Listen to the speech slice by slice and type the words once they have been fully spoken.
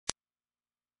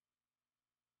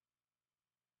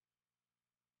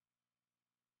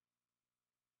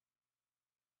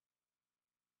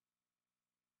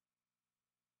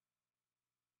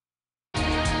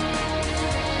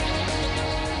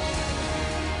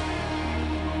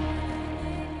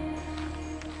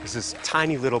There's this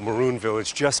tiny little maroon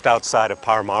village just outside of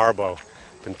Paramaribo.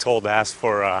 Been told to ask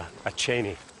for a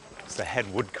Cheney. It's the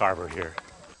head wood carver here.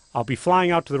 I'll be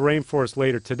flying out to the rainforest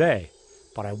later today,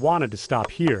 but I wanted to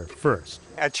stop here first.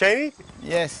 At Cheney?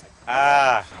 Yes.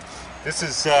 Ah, this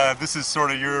is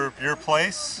sort of your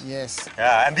place. Yes.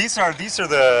 Yeah, and these are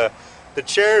the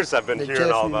chairs I've been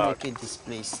hearing all about. The chairs we make in this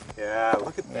place. Yeah,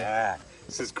 look at that.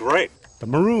 This is great. The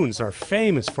Maroons are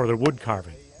famous for their wood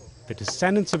carving. The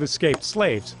descendants of escaped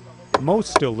slaves,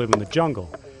 most still live in the jungle.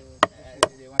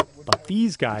 But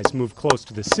these guys move close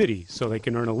to the city so they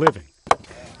can earn a living.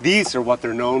 These are what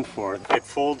they're known for. It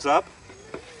folds up,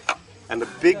 and the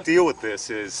big deal with this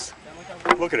is,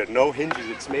 look at it, no hinges.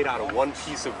 It's made out of one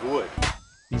piece of wood.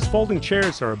 These folding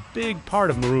chairs are a big part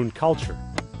of Maroon culture.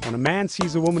 When a man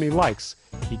sees a woman he likes,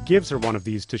 he gives her one of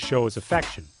these to show his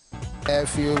affection.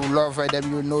 If you love her,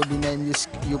 then you know the name,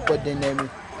 you put the name.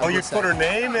 Oh, you put her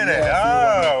name in it?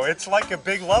 Oh, it's like a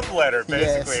big love letter,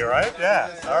 basically, yes. Right?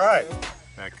 Yeah, all right.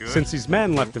 That good? Since these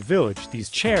men left the village, these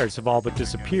chairs have all but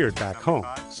disappeared back home.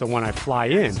 So when I fly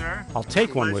in, I'll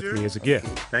take one with me as a gift.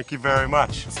 Thank you very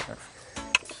much.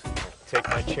 Take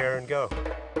my chair and go.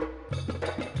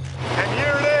 And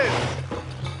here it is!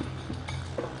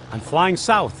 I'm flying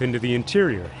south into the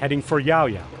interior, heading for Yao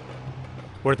Yao.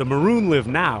 Where the Maroon live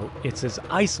now, it's as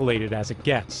isolated as it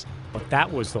gets. But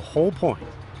that was the whole point.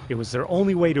 It was their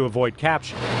only way to avoid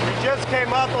capture. We just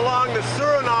came up along the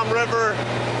Suriname River,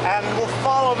 and we'll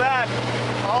follow that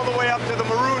all the way up to the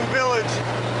Maroon village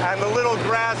and the little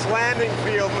grass landing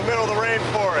field in the middle of the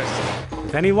rainforest.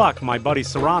 With any luck, my buddy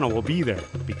Serrano will be there,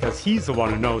 because he's the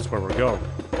one who knows where we're going.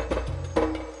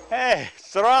 Hey,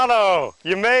 Serrano,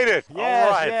 you made it. Yes,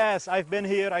 all right. Yes, I've been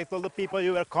here. I told the people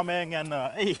you were coming, and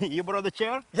hey, you brought the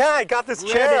chair? Yeah, I got this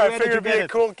chair. I figured it'd be a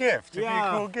cool gift. It'd be a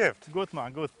cool gift. Good,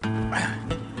 man, good.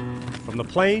 From the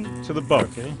plane to the boat.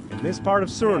 Okay. In this part of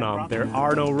Suriname, there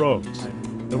are no roads.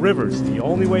 The river's the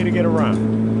only way to get around.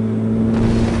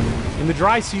 In the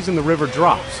dry season, the river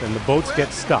drops and the boats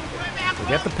get stuck.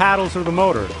 Forget the paddles or the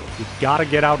motor. You've got to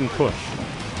get out and push.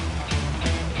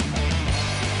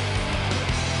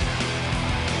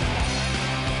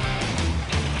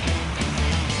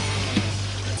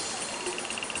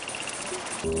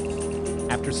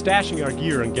 After stashing our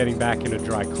gear and getting back into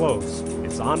dry clothes,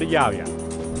 it's on to Yao Yao.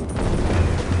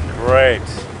 Great.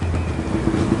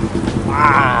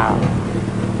 Wow.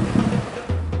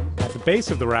 At the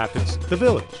base of the rapids, the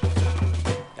village.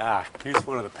 Ah, here's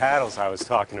one of the paddles I was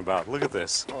talking about. Look at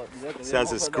this. It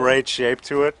has this great shape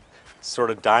to it,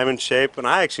 sort of diamond shape, and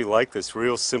I actually like this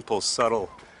real simple, subtle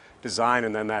design,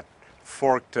 and then that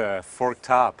forked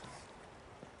top.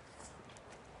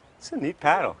 It's a neat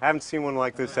paddle. I haven't seen one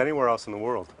like this anywhere else in the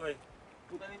world.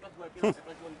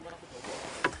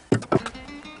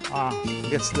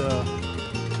 It's the...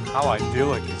 How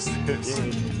idyllic is this?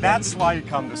 Yeah. That's why you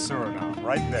come to Suriname,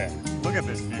 right there. Look at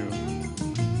this view.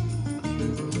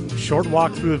 Short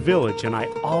walk through the village and I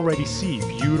already see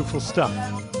beautiful stuff.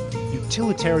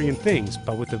 Utilitarian things,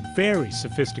 but with a very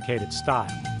sophisticated style.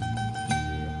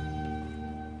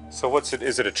 So what's it?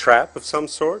 Is it a trap of some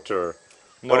sort, or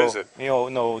No, what is it?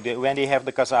 No. When they have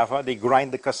the cassava, they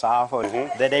grind the cassava.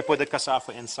 Then they put the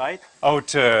cassava inside. Oh,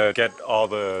 to get all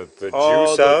the juice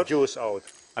All out? the juice out.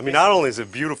 I mean, not only is it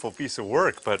a beautiful piece of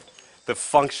work, but the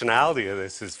functionality of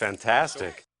this is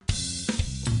fantastic.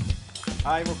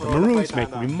 The Maroons make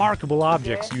remarkable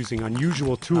objects using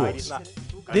unusual tools.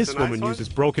 This woman uses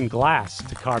broken glass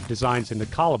to carve designs into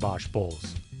calabash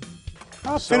bowls.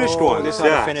 Finished ones, These are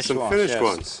yeah, the finished some ones, finished yes.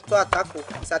 ones.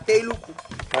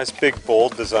 Nice big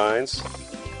bold designs.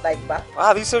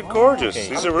 Wow, these are gorgeous. Okay.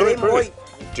 These are really pretty.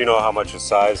 Do you know how much a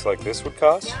size like this would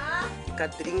cost?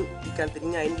 Less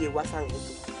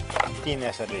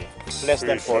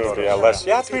than $4. Yeah, less.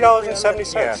 Yeah,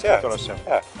 $3.70.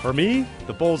 Yeah. For me,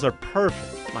 the bowls are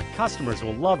perfect. My customers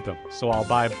will love them, so I'll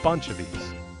buy a bunch of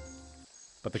these.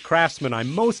 But the craftsman I'm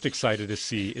most excited to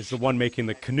see is the one making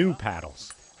the canoe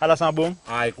paddles.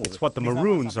 It's what the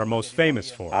Maroons are most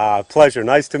famous for. Ah, pleasure.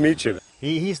 Nice to meet you.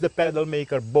 He's the paddle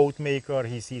maker, boat maker.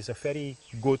 He's a very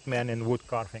good man in wood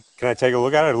carving. Can I take a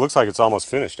look at it? It looks like it's almost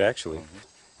finished, actually.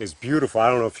 It's beautiful. I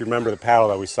don't know if you remember the paddle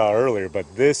that we saw earlier, but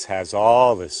this has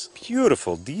all this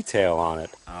beautiful detail on it.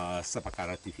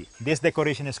 This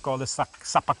decoration is called the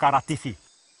sapakara tifi.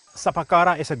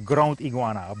 Sapakara is a ground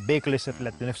iguana, a big lizard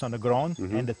that lives on the ground,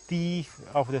 and the teeth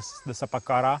of the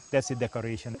sapakara, that's the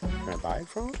decoration. Can I buy it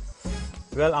from him?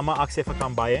 Well, I'm ask if I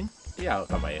can buy it. Yeah,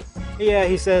 I'll buy it. Yeah,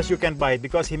 he says you can buy it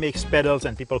because he makes pedals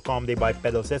and people come, they buy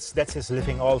pedals. That's his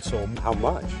living also. How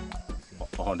much?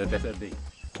 100 SRD.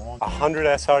 100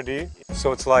 SRD?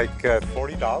 So it's like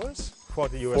 $40?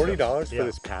 $40 $40 for Yeah.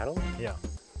 this paddle? Yeah.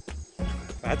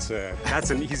 That's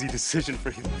an easy decision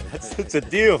for you. It's a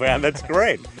deal, man. That's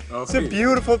great. It's a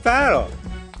beautiful paddle.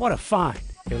 What a find.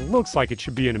 It looks like it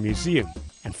should be in a museum,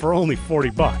 and for only 40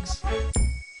 bucks.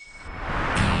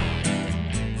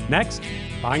 Next,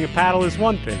 buying a paddle is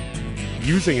one thing.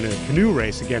 Using it in a canoe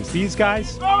race against these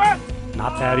guys,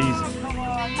 not that easy.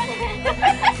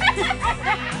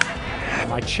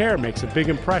 My chair makes a big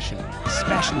impression,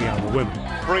 especially on the women.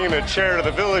 Bringing a chair to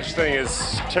the village thing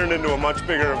has turned into a much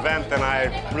bigger event than I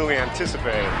really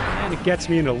anticipated. And it gets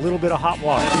me in a little bit of hot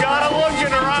water. Got a look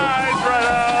in her eyes right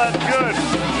now. That's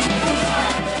good.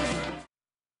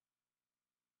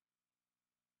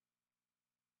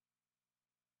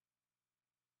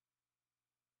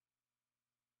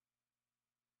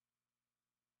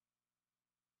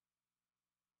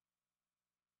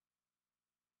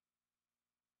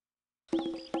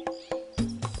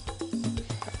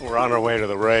 We're on our way to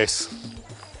the race.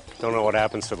 Don't know what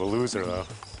happens to the loser, though.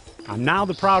 I'm now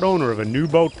the proud owner of a new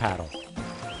boat paddle.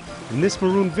 In this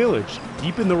maroon village,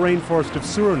 deep in the rainforest of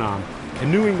Suriname,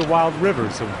 canoeing the wild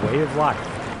rivers is a way of life.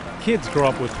 Kids grow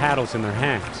up with paddles in their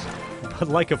hands. But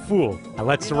like a fool, I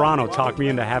let Serrano talk me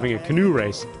into having a canoe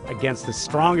race against the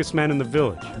strongest men in the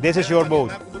village. This is your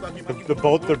boat. The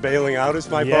boat they're bailing out is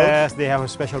my boat? Yes, they have a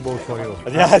special boat for you.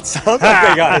 Yeah, it sounds like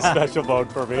they got a special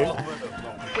boat for me.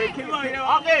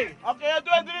 Okay,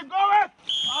 do it, go it!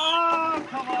 Oh,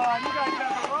 come on, you guys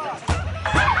have to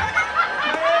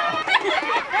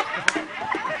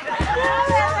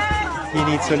run.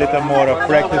 He needs a little more of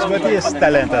practice, but he is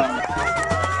talented.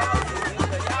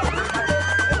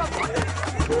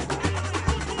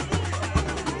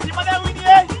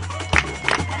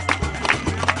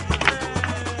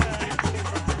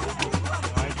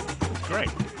 It's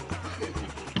great.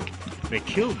 They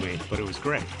killed me, but it was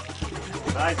great.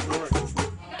 Nice work.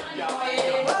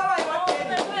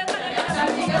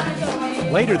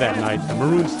 Later that night, the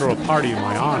Maroons throw a party in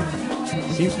my honor.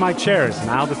 Seems my chair is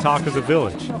now the talk of the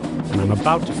village, and I'm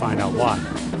about to find out why.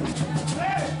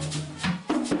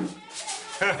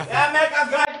 So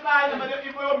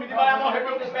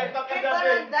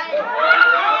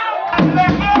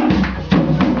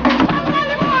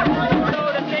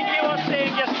the thing he was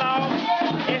saying just now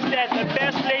is that the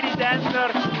best lady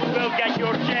dancer will get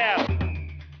your chair.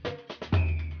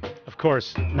 Of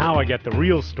course, now I get the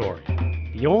real story.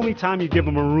 The only time you give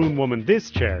a maroon woman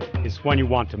this chair is when you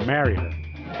want to marry her.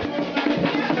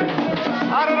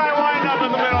 How did I wind up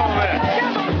in the middle of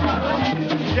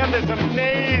this? You get this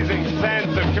amazing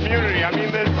sense of community. I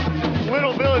mean, this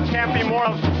little village can't be more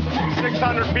than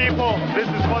 600 people. This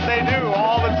is what they do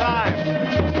all the time.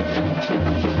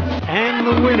 And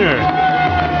the winner!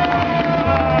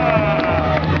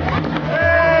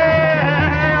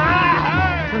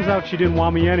 Turns out she didn't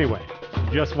want me anyway.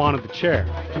 She just wanted the chair.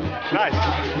 Nice.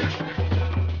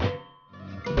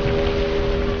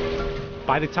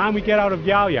 By the time we get out of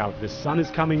Yao Yao, the sun is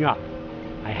coming up.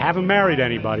 I haven't married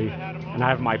anybody, and I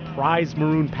have my prized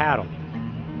maroon paddle.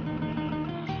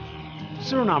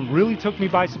 Suriname really took me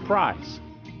by surprise.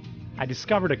 I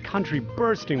discovered a country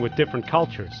bursting with different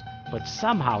cultures, but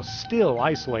somehow still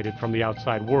isolated from the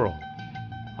outside world.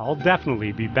 I'll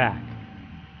definitely be back.